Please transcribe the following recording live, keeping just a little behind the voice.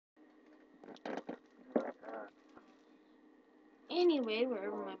Anyway,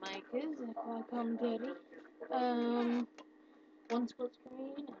 wherever my mic is, if I come dirty, one split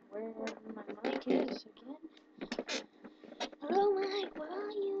screen, and wherever my mic is again. Hello, Mike, where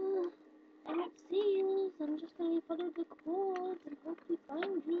are you? I don't see you, so I'm just gonna follow the chords and hopefully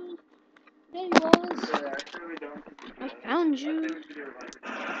find you. There you was. I found you.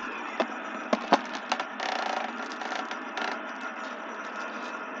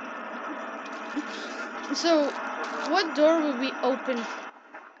 So, what door would we open?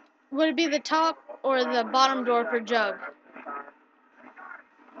 Would it be the top or the bottom door for Jug?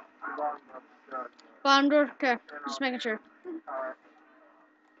 Bottom door? Okay, just making sure.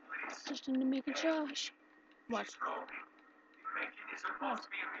 Just need to make a Josh. What? What?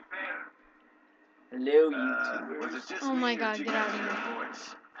 Hello, YouTubers. Oh my god, get out of here.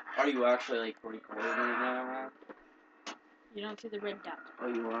 Are you actually like recording right now? You don't see the red dot. Oh,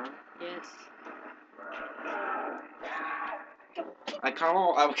 you are? Yes. I kind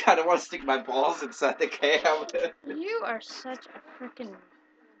of want to stick my balls inside the cam. You are such a freaking.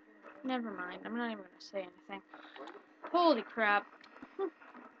 Never mind. I'm not even gonna say anything. Holy crap.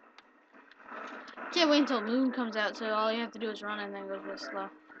 Can't wait until Moon comes out, so all you have to do is run and then go real slow.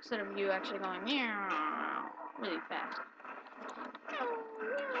 Instead of you actually going meow really fast.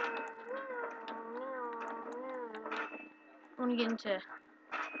 I want to get into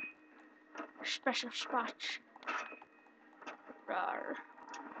special spots. Rawr.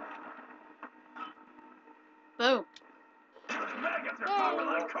 Boom. Maggots are following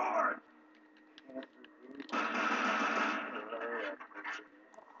my card.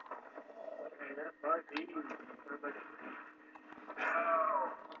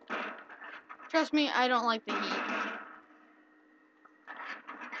 Trust me, I don't like the heat.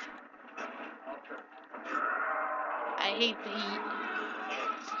 I hate the heat.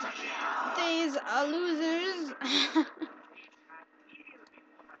 These are losers.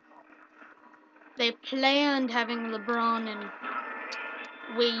 They planned having LeBron and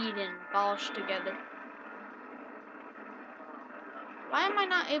Wade and Bosch together. Why am I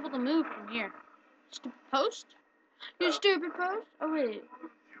not able to move from here? Stupid post? You stupid post? Oh wait.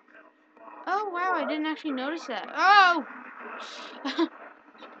 Oh wow, I didn't actually notice that. Oh!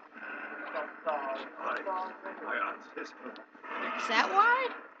 Is that why?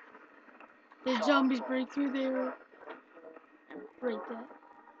 The zombies break through there. Break that.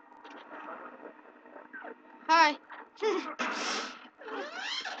 Hi.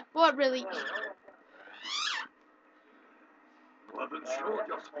 What really? Wasn't sure,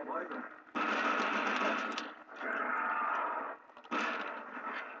 just wondering.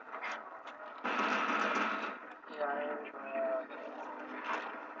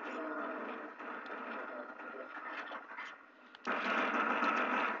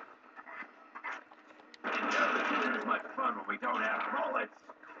 It's much fun when we don't have bullets.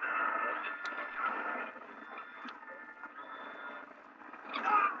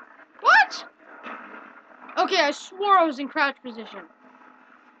 What? Okay, I swore I was in crouch position.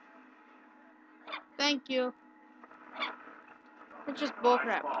 Thank you. It's just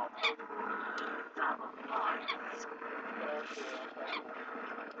bullcrap.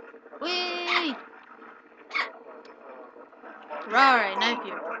 Whee! Alright, knife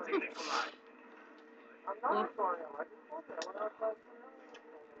you.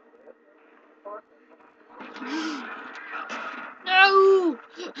 No!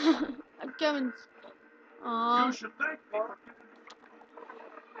 I'm coming. Aww. You should thank me for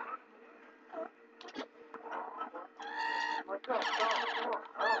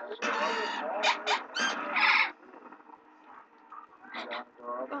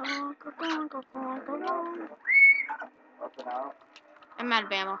I'm out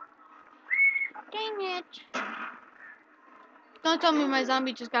of ammo. Dang it. Don't tell me my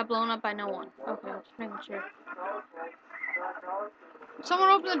zombie just got blown up by no one. Okay, just making sure. Someone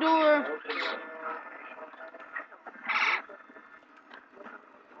open the door.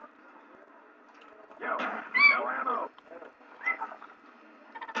 no ammo.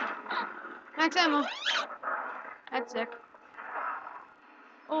 Max ammo. That's sick.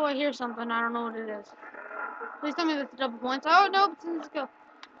 Oh, I hear something. I don't know what it is. Please tell me that's double points. Oh, no, it's in the skill.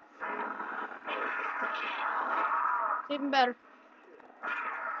 It's even better.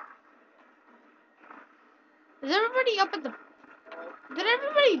 Is everybody up at the... Did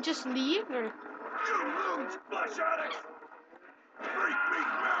everybody just leave, or... You lose, flesh addicts. Freak me,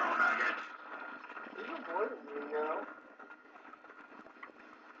 barrel maggots.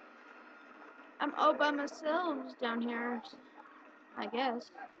 I'm all by myself down here, I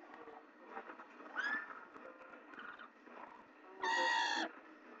guess.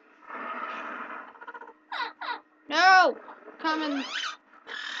 No! coming.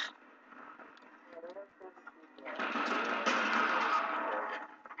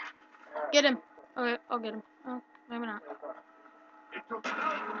 Get him. Okay, I'll get him. Oh, maybe not.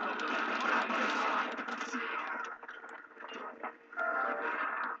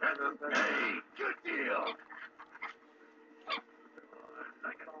 Hey, good deal.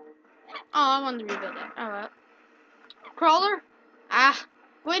 Oh, I wanted to rebuild that. Alright. Crawler? Ah.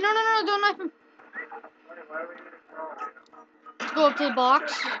 Wait, no, don't knife him. Let's go up to the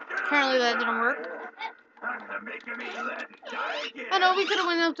box. Apparently that didn't work. I know, we could have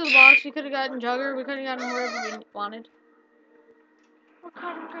went up to the box. We could have gotten Jugger. We could have gotten wherever we wanted. We could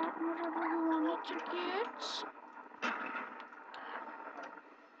have gotten whatever we wanted to get.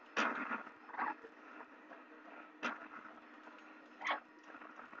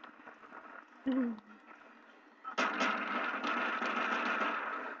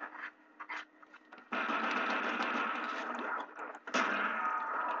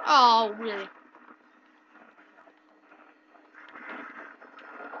 Oh, really?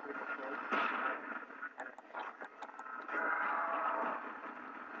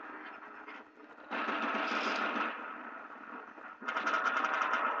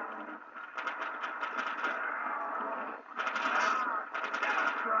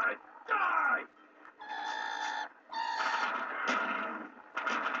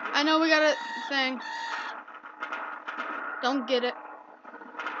 I know we got a thing. Don't get it.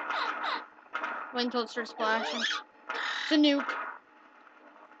 Wait until it starts splashing. It's a nuke.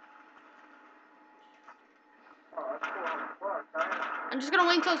 I'm just gonna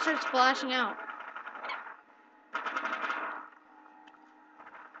wait until it starts splashing out.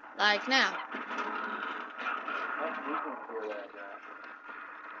 Like now.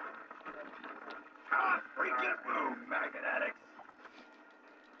 Freaking boom, maggot addicts.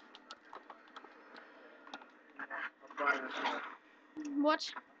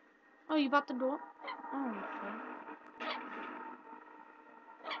 What? Oh, you bought the door? Oh, okay.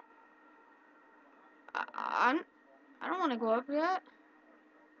 I don't want to go up yet.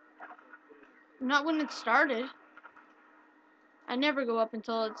 Not when it started. I never go up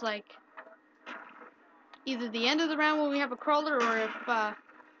until it's like either the end of the round when we have a crawler, or if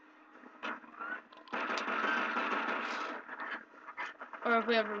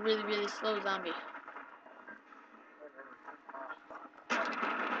we have a really, really slow zombie. So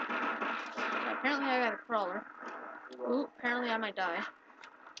apparently I got a crawler. Ooh, apparently I might die.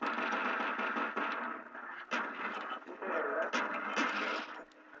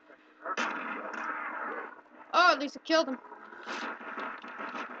 Oh, at least I killed him.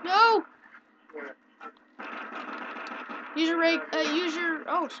 No! Use your ray,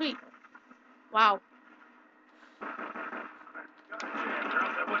 oh, sweet. Wow.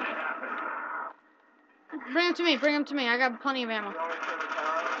 Bring him to me, I got plenty of ammo.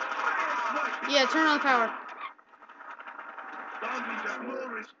 Yeah, turn on the power.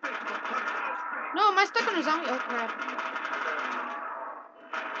 No, am I stuck on a zombie? Oh, crap.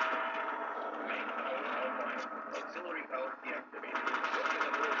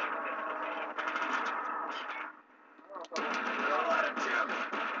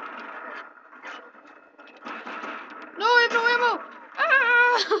 No, I have no ammo!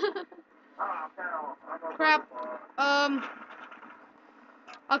 Ah! Crap.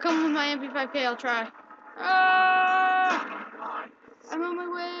 I'll come with my MP5K, I'll try. Ah! I'm on my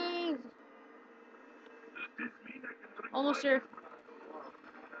way! Almost here.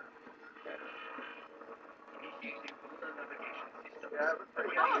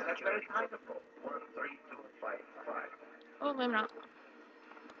 Oh, maybe not.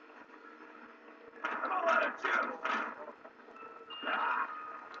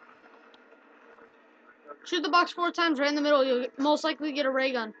 Shoot the box 4 times right in the middle, you'll most likely get a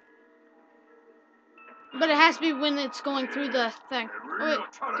ray gun. But it has to be when it's going through the thing. Oh wait,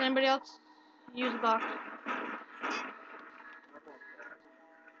 does anybody else use the box?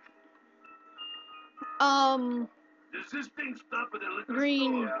 Does this thing stop at the liquor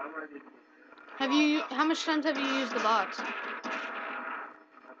Green. store? How much times have you used the box?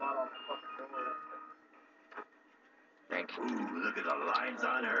 Frick. Ooh, look at the lines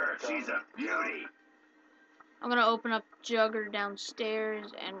on her. She's a beauty. I'm gonna open up Jugger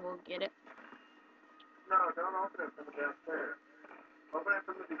downstairs and we'll get it. No, don't open it from the downstairs. Open it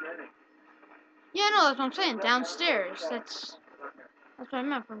from the beginning. Yeah, no, that's what I'm saying. Downstairs. That's what I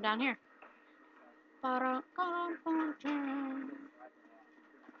meant from down here.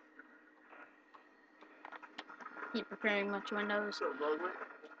 Keep preparing much windows.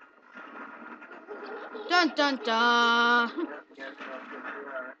 Dun dun dun.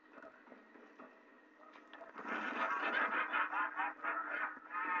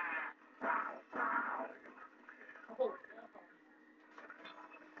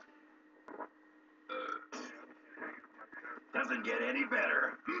 Doesn't get any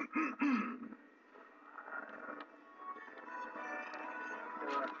better.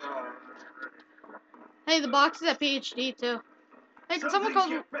 Hey, the box is at PhD too. Hey, can someone call?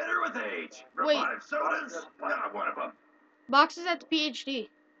 Get better with age. Wait. 5 sodas. Not one of them. Box is at the PhD.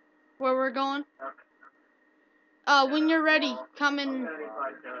 Where we're going. When you're ready, come in.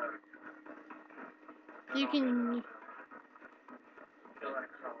 You can.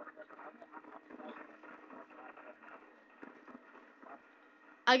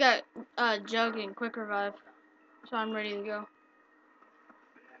 I got jug and quick revive, so I'm ready to go.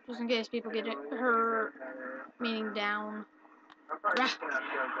 Just in case people get hurt, meaning down. Rah.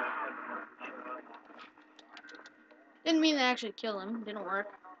 Didn't mean to actually kill him. Didn't work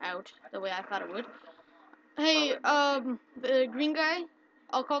out the way I thought it would. Hey, the green guy,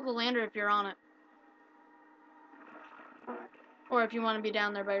 I'll call the lander if you're on it. Or if you want to be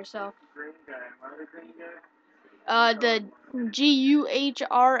down there by yourself. Green guy. Why the green guy? The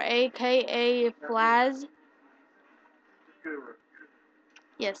GUHRAKA Flaz. Guru.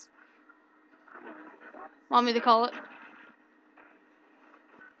 Yes. Want me to call it?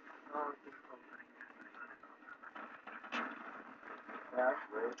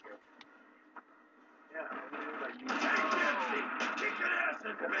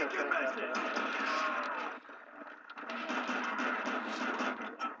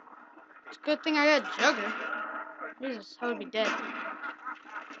 It's a good thing I got Jugger. Jesus, I would be dead.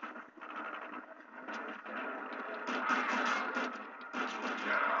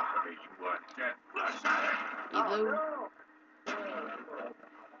 Eload.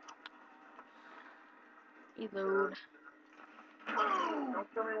 Eload.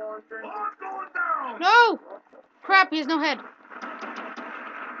 No! Crap, he has no head.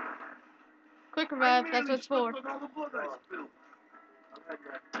 Quick revive, that's what it's for.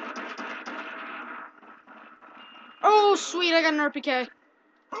 Oh, sweet, I got an RPK.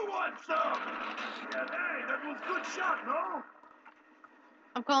 Who wants some? Hey, that was a good shot, no?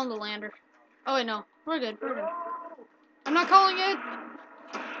 I'm calling the lander. Oh, wait, no. We're good, we're good. I'm not calling it.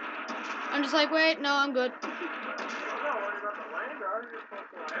 I'm just like, wait, no, I'm good.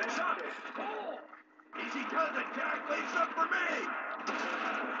 Easy does it, Jack. Lace up for me.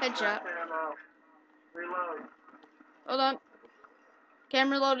 Headshot. Reload. Hold on. Okay, I'm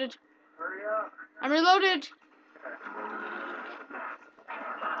reloaded. Hurry up. I'm reloaded.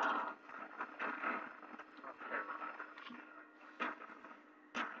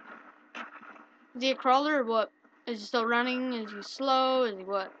 Is he a crawler or what? Is he still running? Is he slow? Is he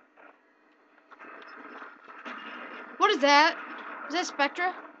what? What is that? Is that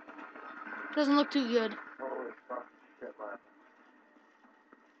Spectra? Doesn't look too good. Holy fuck. Shit, man.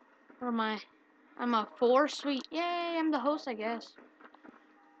 What am I? I'm a 4? Sweet. Yay, I'm the host, I guess.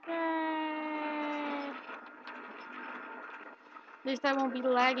 Yay. At least I won't be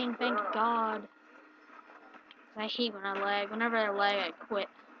lagging, thank God. I hate when I lag. Whenever I lag, I quit.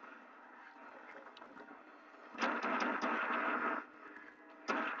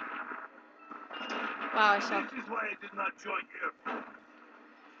 Wow, I suck. This is why I did not join you.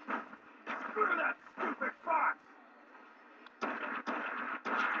 Screw that stupid fox.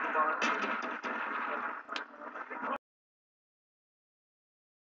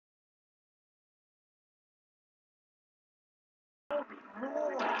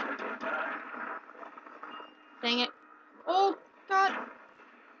 Dang it. Oh, God.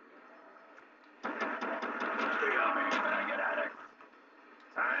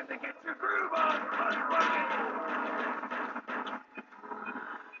 Time to get your groove on, motherfucker.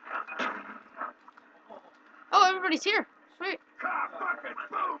 Oh, everybody's here. Sweet. Cock fucking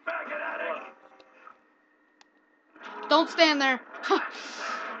move, maggot addict. Don't stand there.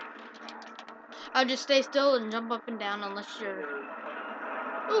 I'll just stay still and jump up and down unless you're...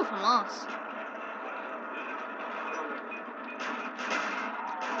 Ooh, I'm lost.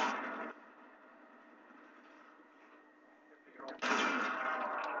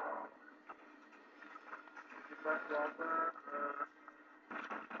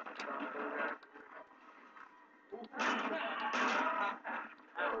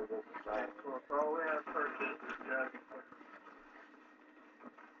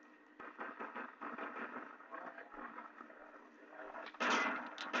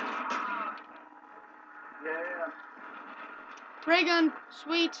 Ray gun,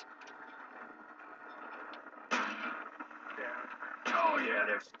 sweet. Oh yeah,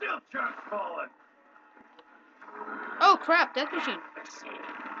 there's still chunks falling. Oh crap, death machine.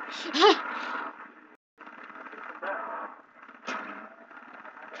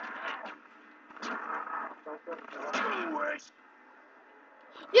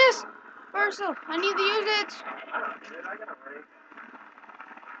 Yes! Versa, I need to use it. Dude, I got a ring.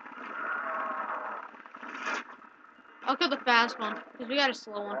 I'll kill the fast one, because we got a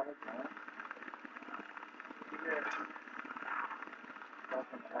slow one.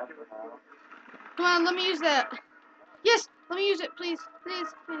 Come on, let me use that. Yes, let me use it, please. Please,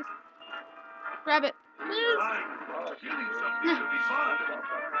 please. Grab it. Please. Fine. Killing something should be fun.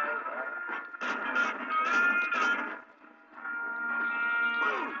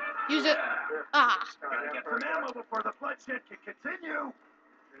 Boom. Use it. Ah. Gotta get some ammo before the bloodshed can continue.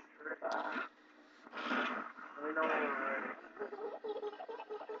 We know when we're ready.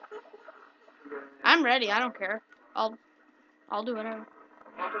 I'm ready. I don't care. I'll do whatever.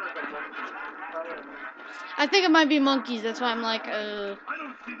 I think it might be monkeys. That's why I'm like, I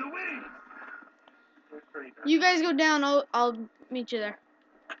don't see the wings. You guys go down. I'll meet you there.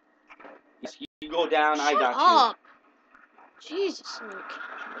 Yes, you go down, I Shut got up. Jesus, Luke.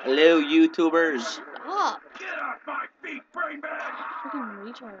 you. Hello, YouTubers. Shut up. Get off my feet, brain bag. Freaking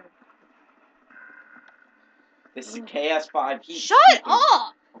retard. This is KS5. He's Shut speaking.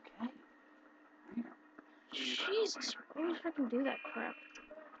 up. Okay. Jesus, why do you freaking do that crap?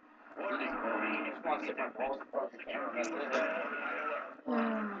 Oh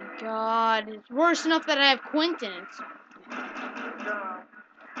my god, it's worse enough that I have Quentin.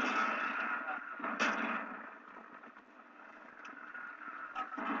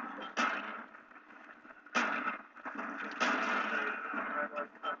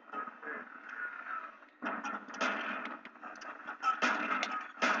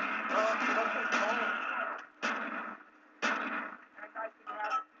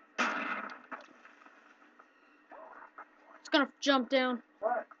 It's gonna jump down.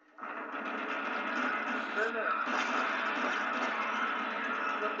 What?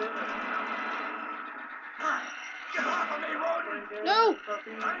 Get off of me, rodent. No! I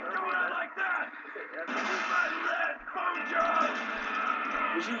ain't doing it like that. My lead, bone job.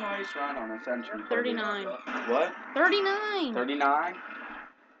 What's your highest round on ascension? 39. What? 39! 39?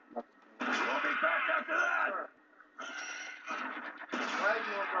 We'll be back after that.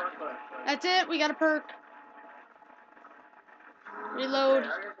 That's it, we got a perk. Reload.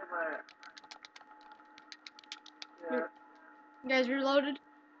 You guys reloaded?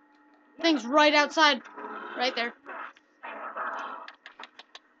 Thing's right outside. Right there.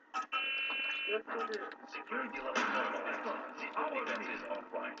 Security level normal. System defenses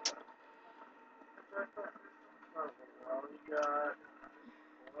offline.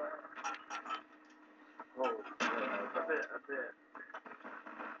 A bit.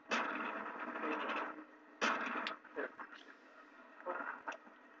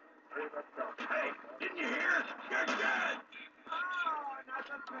 Hey, didn't you hear? You're dead. Oh, not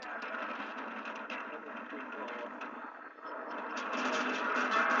the bad.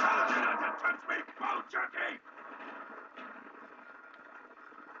 Told you not to touch me, bone jerky.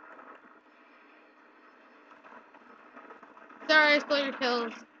 Sorry, I stole your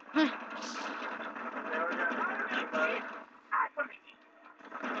kills.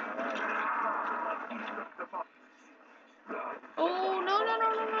 Oh, no.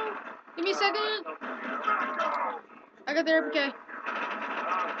 Give me a second. I got the RPK.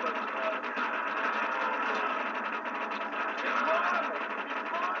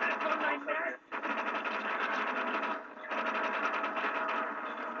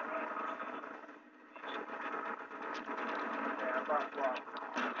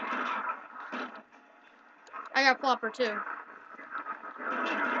 I got flopper too.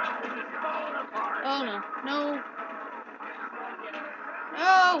 Oh no. No.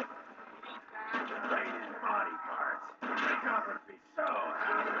 No! Body parts. The cop would be so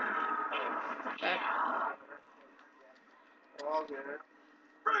happy. Back. All good.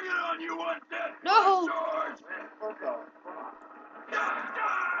 Bring it on, you undead! No! George! Die!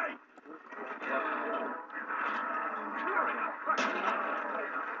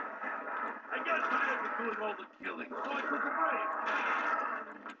 I got tired of doing all the killing, so I took a break.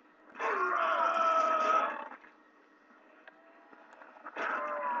 Hurrah!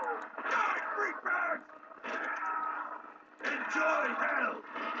 Die, freakbags! Enjoy hell!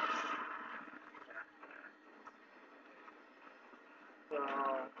 So,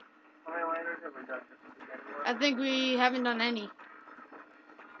 how many liners have we done? I think we haven't done any.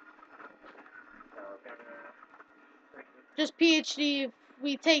 Just PhD. If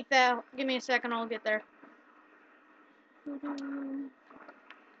we take that, give me a second, I'll get there.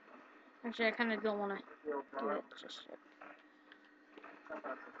 Actually, I kind of don't want to do it just yet.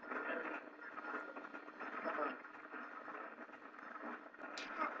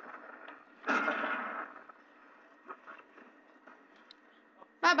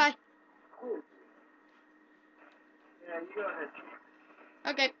 Bye-bye. You go ahead.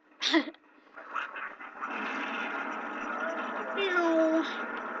 Okay. Pew.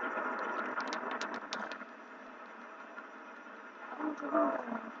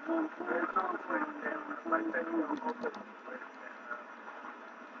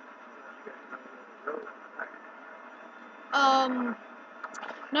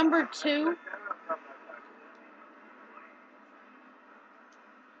 Number 2.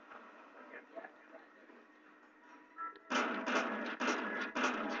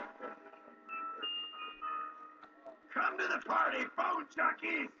 Come to the party, phone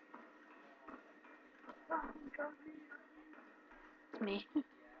junkies! It's me.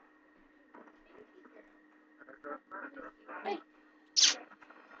 Hey.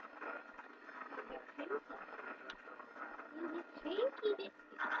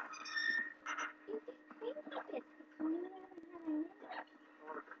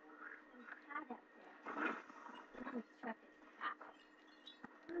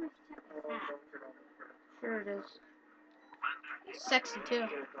 Sure it is. Sexy too.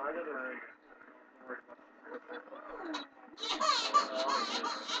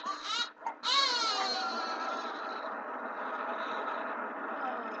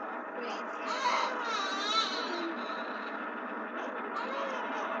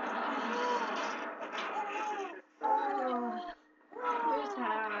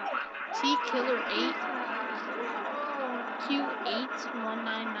 T Killer 8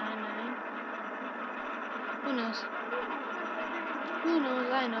 Q81999. Who knows? Who knows?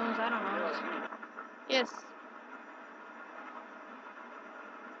 I knows. I don't know. Yes.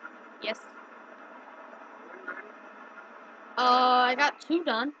 Yes. I got 2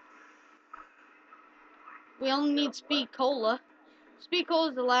 done. We only need Speed Cola. Speed Cola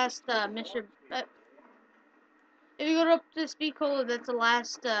is the last mission. If you go up to Speed Cola, that's the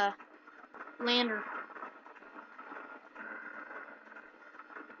last lander.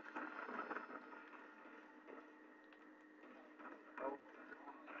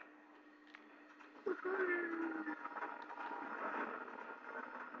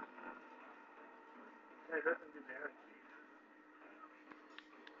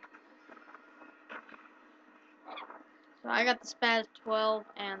 So I got the Spaz 12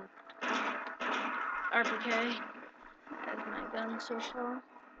 and RPK as my gun so far.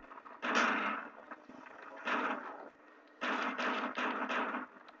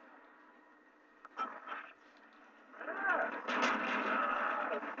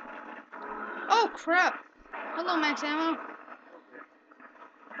 Oh crap! Hello, Max Ammo.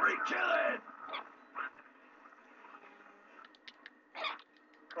 Free killing!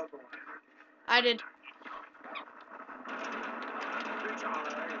 I did.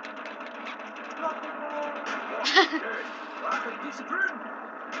 Rapid discipline!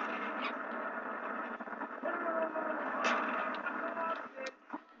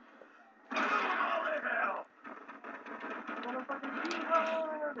 Holy hell!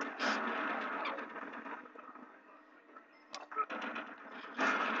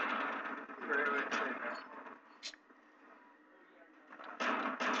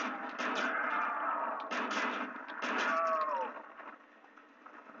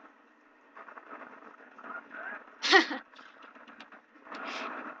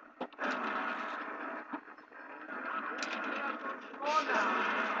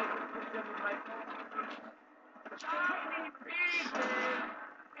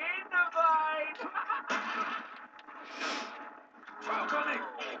 Trial coming!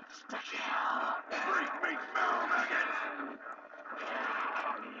 Freak meat marrow maggots!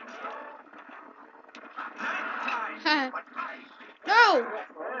 Nighttime! No!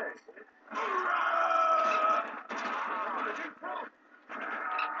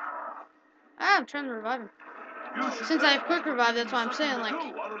 Ah, I'm trying to revive him. Since I have quick revive, that's why I'm saying like.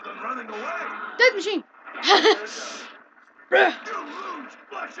 Other than running away. Death machine! You lose,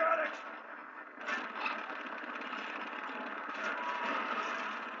 flesh addict!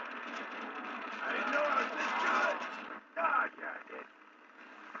 I didn't know I was this good! Ah, yeah, I did.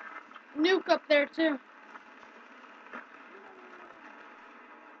 Nuke up there too.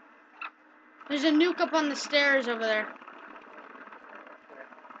 There's a nuke up on the stairs over there.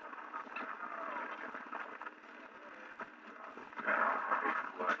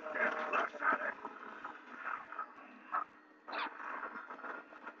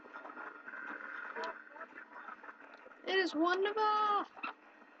 It is wonderful.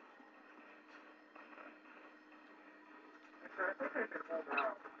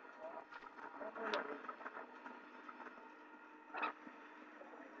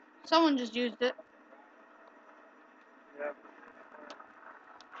 Someone just used it.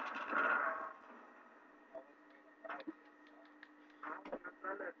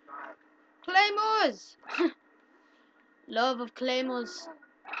 was. Love of claymores.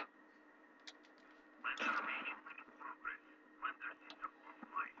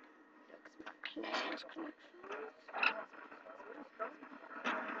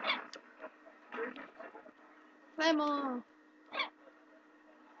 Claymore.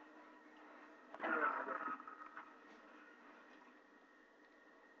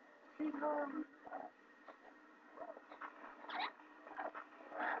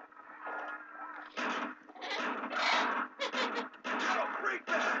 Freak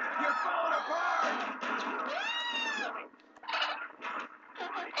that! You're falling apart!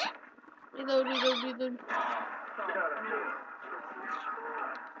 Reload, reload, reload.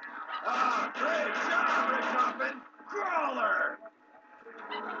 Ah, great job, Rickhoffen! Crawler!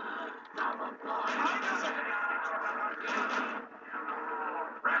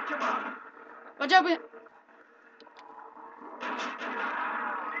 Rack him up! Watch out,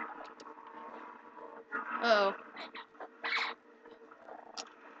 oh.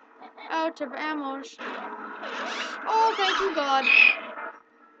 Out of ammo. Oh, thank you, God.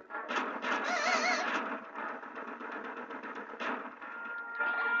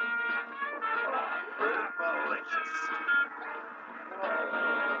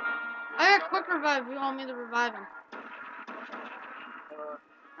 I got quick revive. You want me to revive him?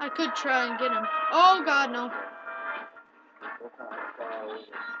 I could try and get him. Oh, God, no.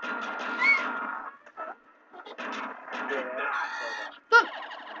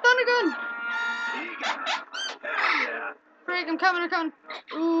 Thunder gun! Hell yeah! Freak, I'm coming, I'm coming.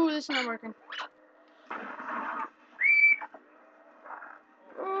 Ooh, this is not working.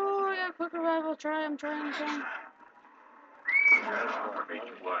 Oh, yeah, quick revive. I'll try. I'm trying. Flush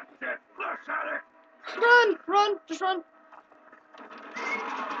at it! Run! Run! Just run!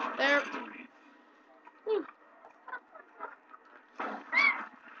 There. Whew.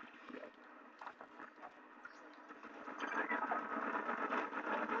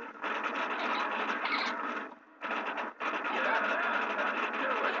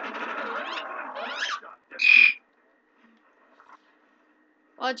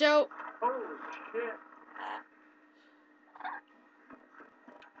 Watch out. Holy shit.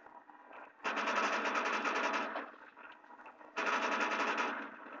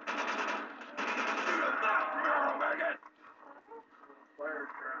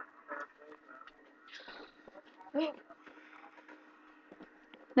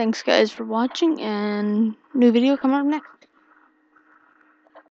 Thanks, guys, for watching, and new video coming up next.